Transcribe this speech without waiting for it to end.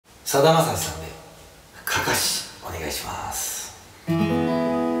さだまさしさんで「かかし」お願いします。元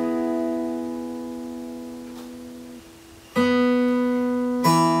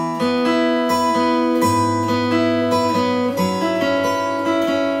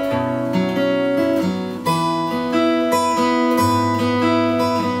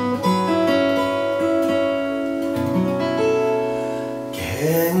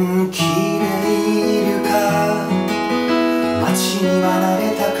気でいるか、街には慣れ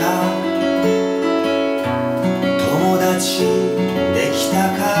たか、友達できた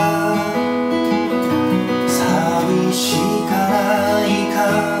か、寂しかないか、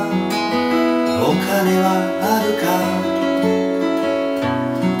お金はあるか、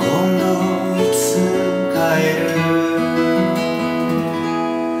今度いつ帰る。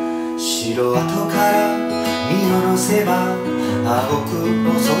城跡から見下ろせばあごく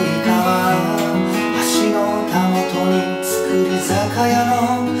細い川、橋のたもとに造り酒屋の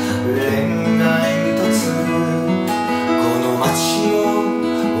レンガ煙突、この街を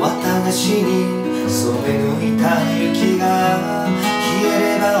綿菓子に染め抜いた雪が消え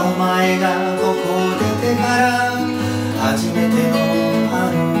れば、お前がここを出てから初めての春、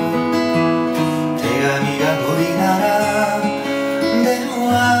手紙が無理なら電話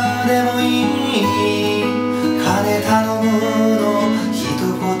でもいい、金頼むの一言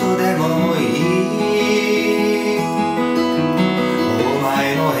でもいい、お前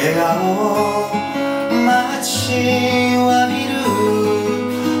の笑顔待ちわびる、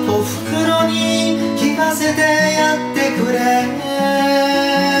おふくろに聞かせてやってくれ。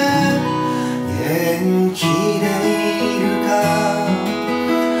元気でいるか、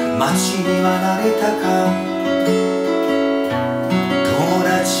街には慣れたか、友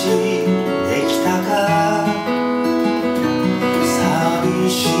達できたか、寂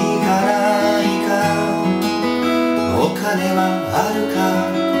しかないか、お金はあるか、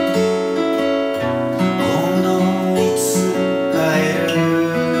今度いつ帰る。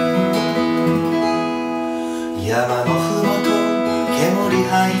山のふもと煙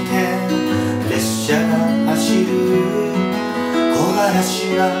吐いて列車が走る、木枯らし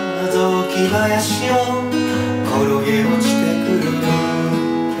が雑木林を転げ落ちてくる、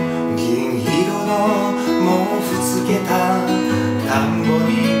銀色の毛布つけた田んぼ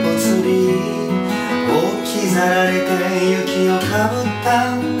にぽつり置き去られて雪をかぶっ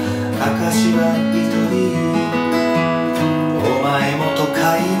たかかしは一人、お前も都会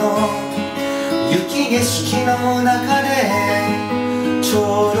の雪景色の中でち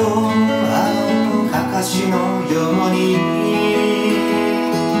ょうどあのかかしのように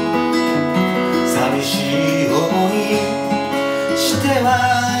寂しい思いしては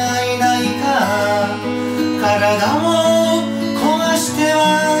いないか、体も壊しては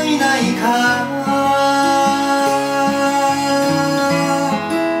いないか。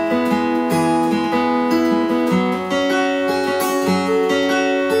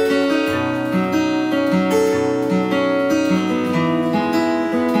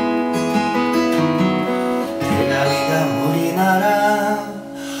手紙が無理なら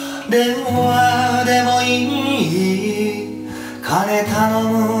電話でもいい、金頼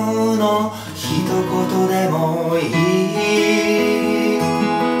むの一言でもいい、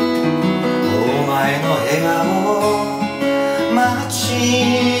お前の笑顔待ち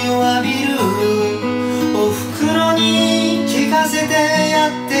わびる、おふくろに聞かせてや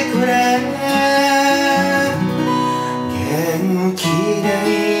ってくれ。元気で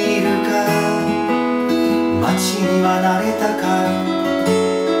いるか、街には慣れたか、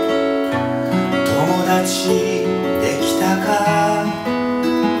友達できたか、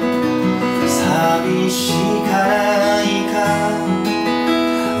寂しかないか、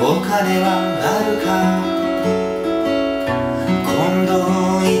お金はあるか、今度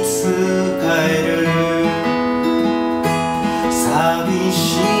いつ帰る。寂し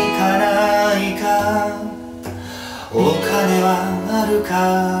かないか、お金はあるか、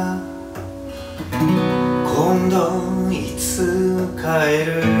今度いつ帰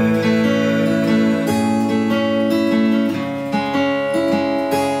る。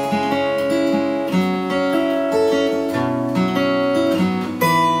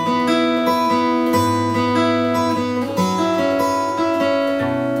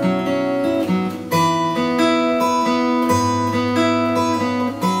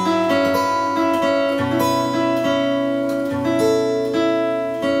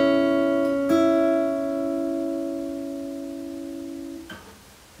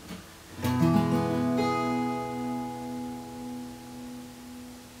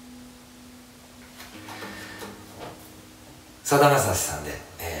さだまさしさんで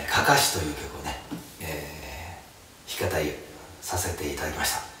「かかし」という曲をね、弾き語りさせていただきま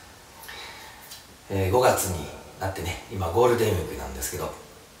した。5月になってね、今ゴールデンウィークなんですけど、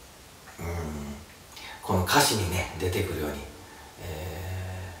この歌詞にね出てくるように、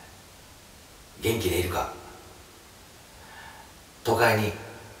元気でいるか、都会に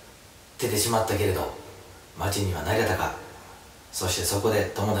出てしまったけれど街には慣れたか、そしてそこ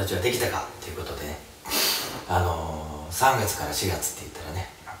で友達はできたかということでね、3月から4月って言ったらね、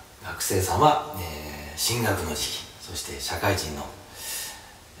学生さんは、進学の時期、そして社会人の、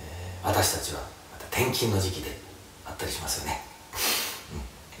私たちはまた転勤の時期であったりしますよね。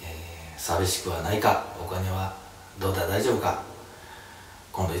寂しくはないか、お金はどうだ大丈夫か、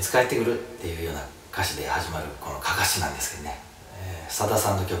今度いつ帰ってくるっていうような歌詞で始まるこのかかしなんですけどね、さだ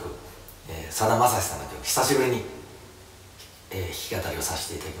さんの曲、さだまさしさんの曲、久しぶりに、弾き語りをさせ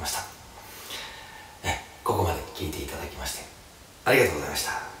ていただきました。ここまで聴いていただきましてありがとうございまし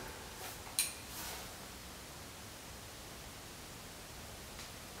た。